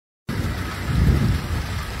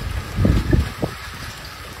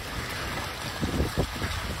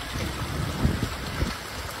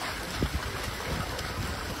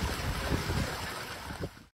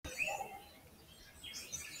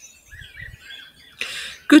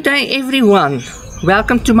Good day, everyone.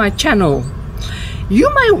 Welcome to my channel. You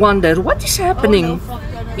may wonder what is happening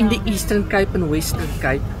in the Eastern Cape and Western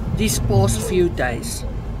Cape these past few days.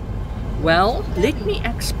 Well, let me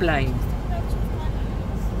explain.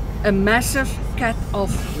 A massive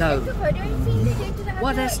cut-off low.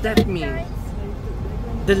 What does that mean?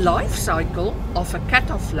 The life cycle of a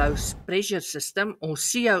cut-off low pressure system, or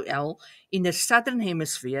COL, in the Southern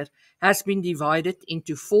Hemisphere has been divided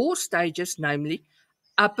into four stages, namely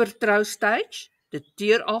upper throw stage, the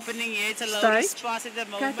tear-off stage,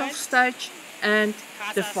 cut-off stage, and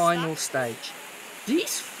the final stage.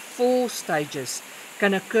 These four stages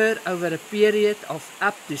can occur over a period of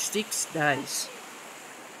up to 6 days.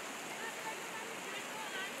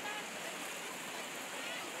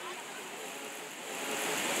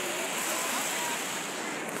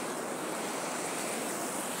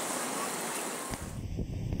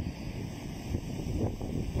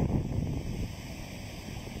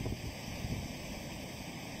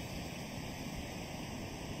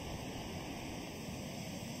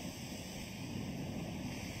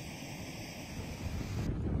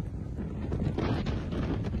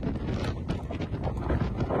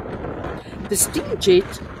 The steam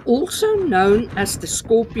jet, also known as the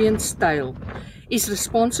scorpion's tail, is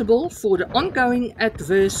responsible for the ongoing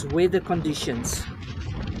adverse weather conditions.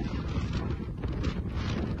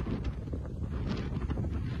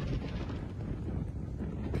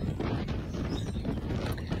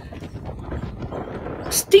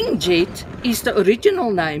 Stingjet is the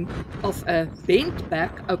original name of a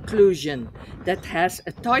bent-back occlusion that has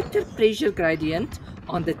a tighter pressure gradient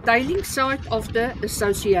on the tailing side of the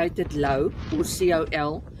associated low, or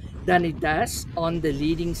COL, than it does on the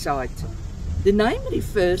leading side. The name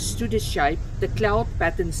refers to the shape the cloud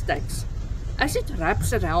pattern takes. As it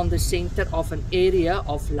wraps around the center of an area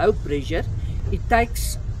of low pressure, it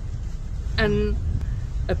takes an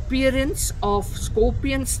appearance of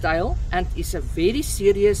scorpion's tail and is a very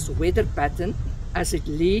serious weather pattern, as it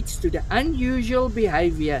leads to the unusual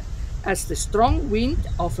behavior as the strong wind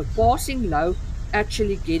of a passing low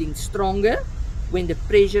actually getting stronger when the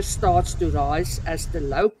pressure starts to rise as the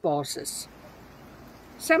low passes.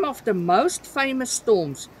 Some of the most famous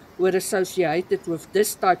storms were associated with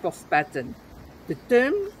this type of pattern. The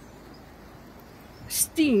term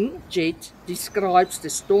steam jet describes the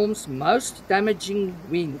storm's most damaging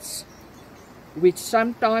winds, which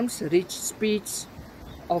sometimes reach speeds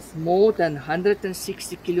of more than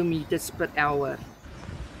 160 kilometers per hour.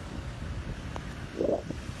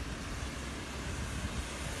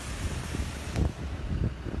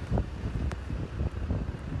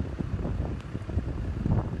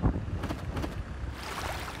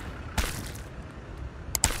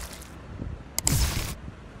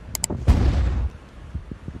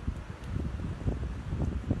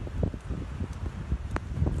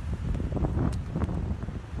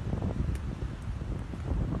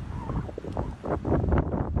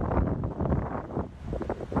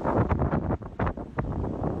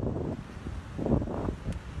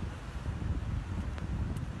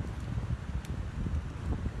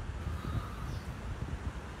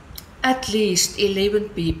 At least 11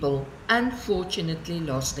 people unfortunately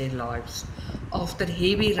lost their lives after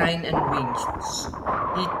heavy rain and winds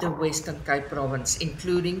hit the Western Cape province,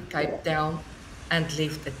 including Cape Town, and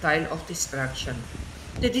left a trail of destruction.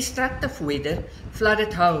 The destructive weather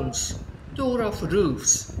flooded homes, tore off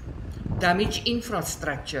roofs, damaged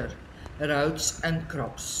infrastructure, roads, and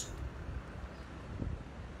crops.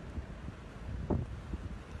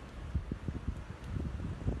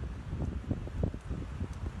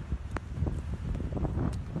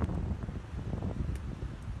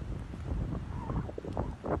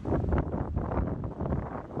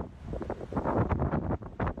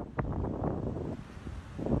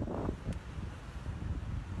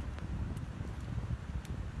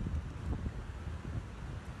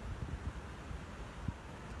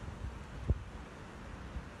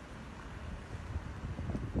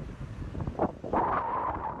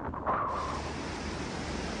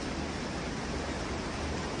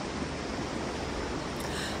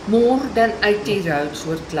 More than 80 roads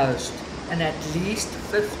were closed and at least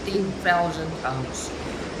 15,000 homes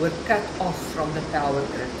were cut off from the power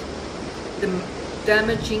grid. The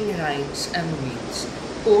damaging rains and winds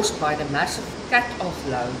caused by the massive cut-off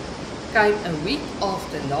low came a week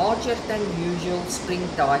after larger than usual spring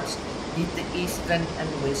tides hit the Eastern and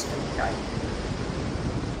Western Cape.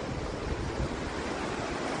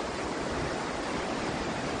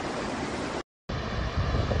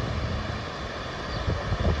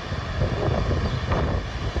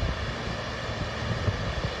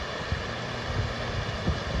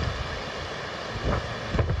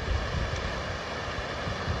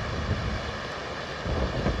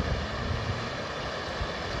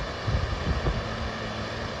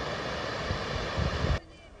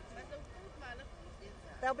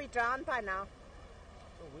 be drowned by now.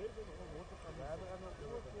 So where did all water come from?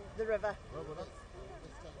 The river.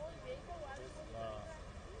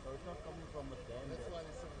 So it's not coming from a dam. That's why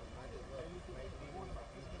it's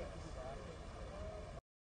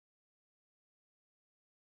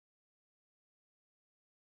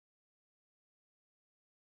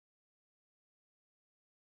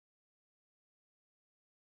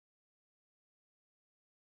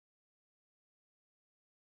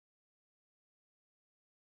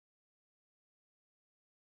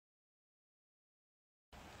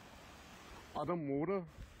Adamore.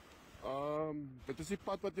 Dit is die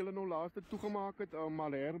pad wat julle nou laaste toegemaak het,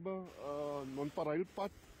 Malherbe, non-parallel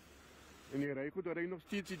pad. En die rijgoed ry nog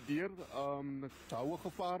steeds die deur, dit hou 'n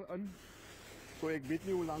gevaar in. So ek weet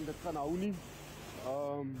nie hoe lang dit gaan hou nie.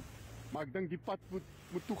 Maar ek dink die pad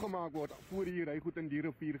moet toegemaak word voor die rijgoed in die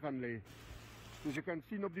rivier gaan lê. Dus jy kan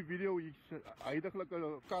sien op die video hier huidiglik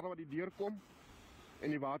 'n kar wat die deur kom en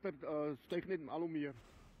die water styg net al hoe meer.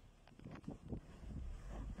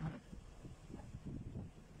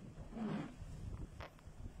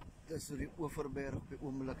 Dis hoe die Oeverberg op die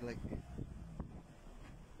oomblik lyk.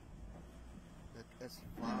 Dit is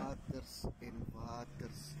waters en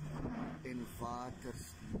waters en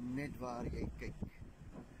waters net waar jy kyk.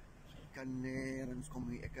 Kan nergens kom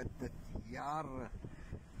nie. Ek het dit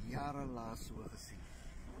jare laas so gesien.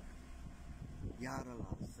 Jare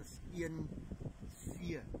laas. Dis 1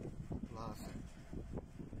 see plase.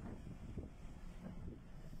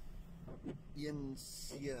 1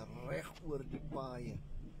 see reg oor die paaie.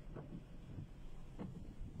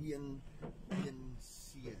 1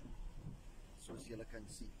 see, soos julle kan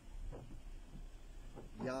sien.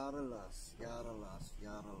 Jare laas.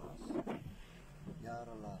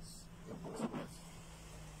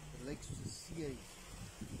 Dit lyk soos 'n see.